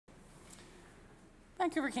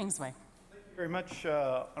Vancouver Kingsway. Thank you very much,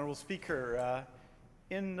 Honourable Speaker.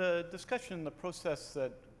 In the discussion, the process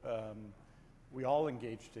that we all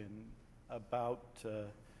engaged in about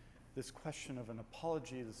this question of an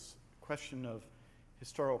apology, this question of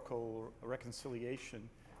historical reconciliation,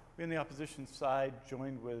 we on the opposition side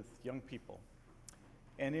joined with young people.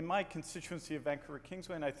 And in my constituency of Vancouver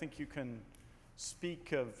Kingsway, and I think you can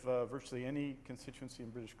speak of virtually any constituency in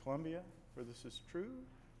British Columbia where this is true,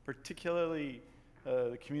 particularly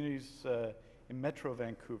the communities in Metro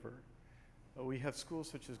Vancouver. We have schools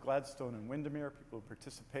such as Gladstone and Windermere, people who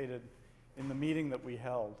participated in the meeting that we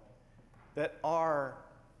held, that are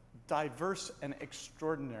diverse and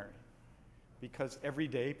extraordinary because every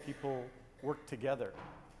day people work together.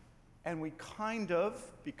 And we kind of,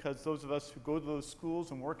 because those of us who go to those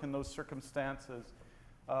schools and work in those circumstances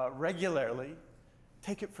regularly,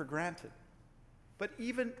 take it for granted. But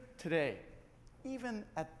even today, even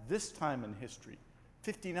at this time in history,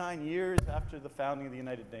 59 years after the founding of the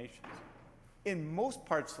United Nations, in most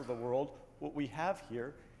parts of the world, what we have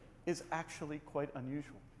here is actually quite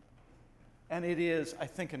unusual. And it is, I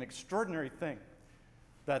think, an extraordinary thing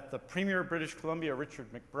that the Premier of British Columbia, Richard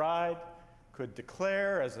McBride, could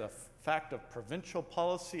declare as a fact of provincial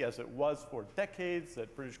policy, as it was for decades,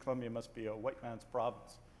 that British Columbia must be a white man's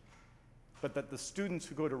province. But that the students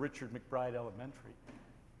who go to Richard McBride Elementary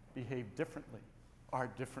behave differently, are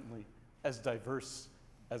differently, as diverse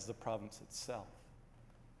as the province itself.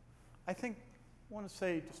 I think I want to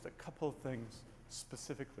say just a couple of things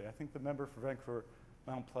specifically. I think the member for Vancouver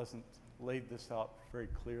Mount Pleasant laid this out very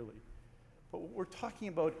clearly. But what we're talking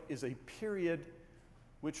about is a period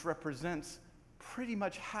which represents pretty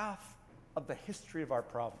much half of the history of our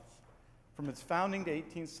province, from its founding to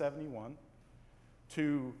 1871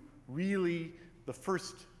 to really the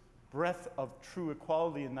first breath of true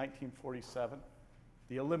equality in 1947,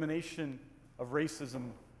 the elimination of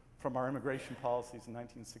racism from our immigration policies in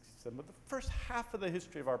 1967, but the first half of the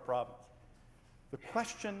history of our province, the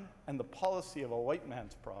question and the policy of a white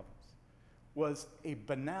man's province was a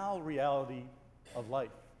banal reality of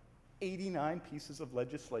life. 89 pieces of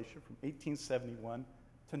legislation from 1871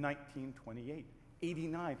 to 1928.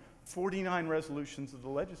 89, 49 resolutions of the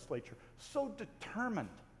legislature. So determined,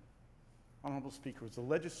 Honourable Speaker, was the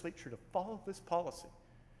legislature to follow this policy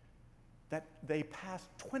that they passed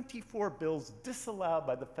 24 bills disallowed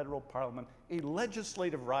by the federal parliament, a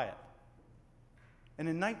legislative riot. And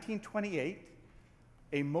in 1928,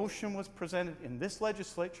 a motion was presented in this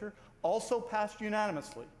legislature, also passed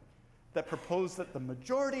unanimously, that proposed that the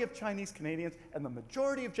majority of Chinese Canadians and the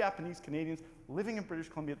majority of Japanese Canadians living in British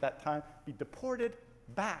Columbia at that time be deported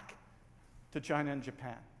back to China and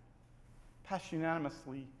Japan. Passed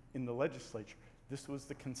unanimously in the legislature. This was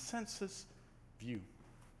the consensus view.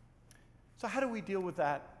 So how do we deal with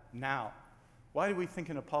that now? Why do we think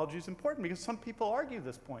an apology is important? Because some people argue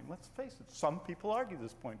this point. Let's face it, some people argue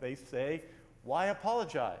this point. They say, why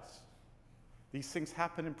apologize? These things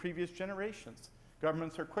happen in previous generations.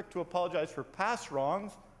 Governments are quick to apologize for past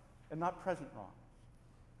wrongs and not present wrongs.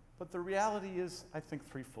 But the reality is, I think,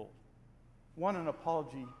 threefold. One, an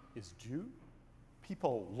apology is due.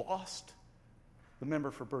 People lost. The member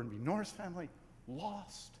for Burnaby Norris family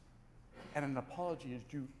lost. And an apology is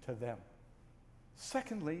due to them.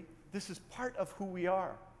 Secondly, this is part of who we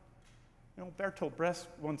are. You know, Bertolt Brecht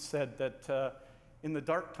once said that in the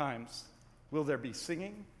dark times, will there be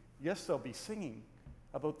singing? Yes, there'll be singing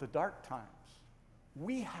about the dark times.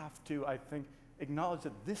 We have to, I think, acknowledge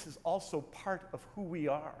that this is also part of who we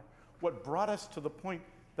are, what brought us to the point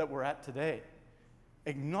that we're at today.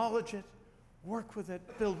 Acknowledge it, work with it,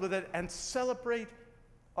 build with it, and celebrate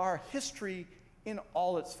our history in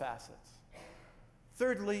all its facets.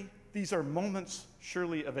 Thirdly, these are moments,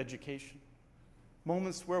 surely, of education.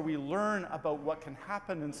 Moments where we learn about what can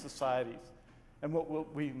happen in societies and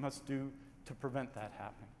what we must do to prevent that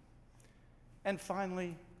happening. And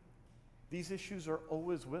finally, these issues are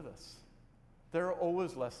always with us. There are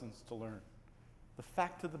always lessons to learn. The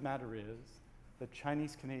fact of the matter is that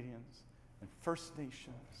Chinese Canadians and First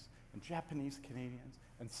Nations and Japanese Canadians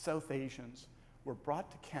and South Asians were brought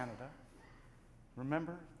to Canada.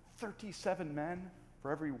 Remember, 37 men for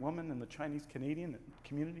every woman in the Chinese Canadian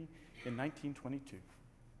community in 1922.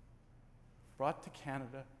 Brought to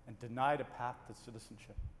Canada and denied a path to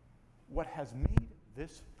citizenship. What has made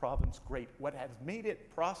this province great, what has made it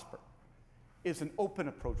prosper, is an open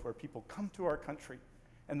approach where people come to our country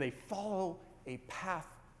and they follow a path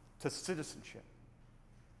to citizenship.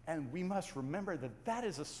 And we must remember that that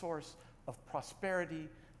is a source of prosperity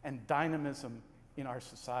and dynamism in our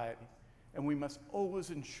society. And we must always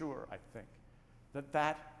ensure, I think, that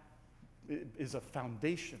that is a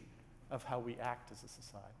foundation of how we act as a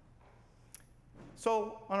society.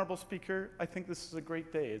 So, Honorable Speaker, I think this is a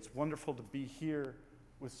great day. It's wonderful to be here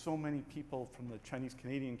with so many people from the Chinese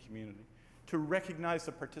Canadian community to recognize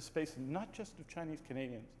the participation not just of Chinese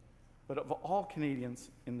Canadians, but of all Canadians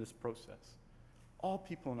in this process, all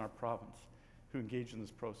people in our province who engage in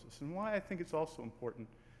this process. And why I think it's also important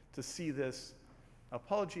to see this.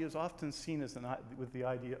 Apology is often seen as with the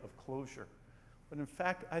idea of closure. But in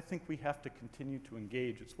fact, I think we have to continue to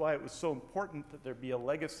engage. It's why it was so important that there be a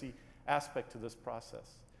legacy aspect to this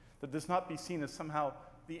process, that this not be seen as somehow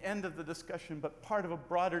the end of the discussion, but part of a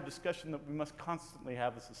broader discussion that we must constantly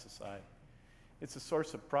have as a society. It's a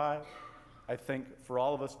source of pride, I think, for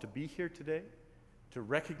all of us to be here today, to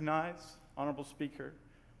recognize, Honorable Speaker,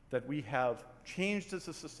 that we have changed as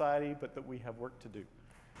a society, but that we have work to do,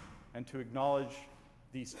 and to acknowledge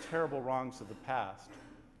these terrible wrongs of the past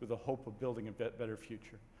with the hope of building a better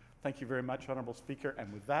future. Thank you very much, Honorable Speaker,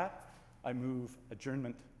 and with that, I move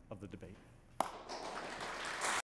adjournment of the debate.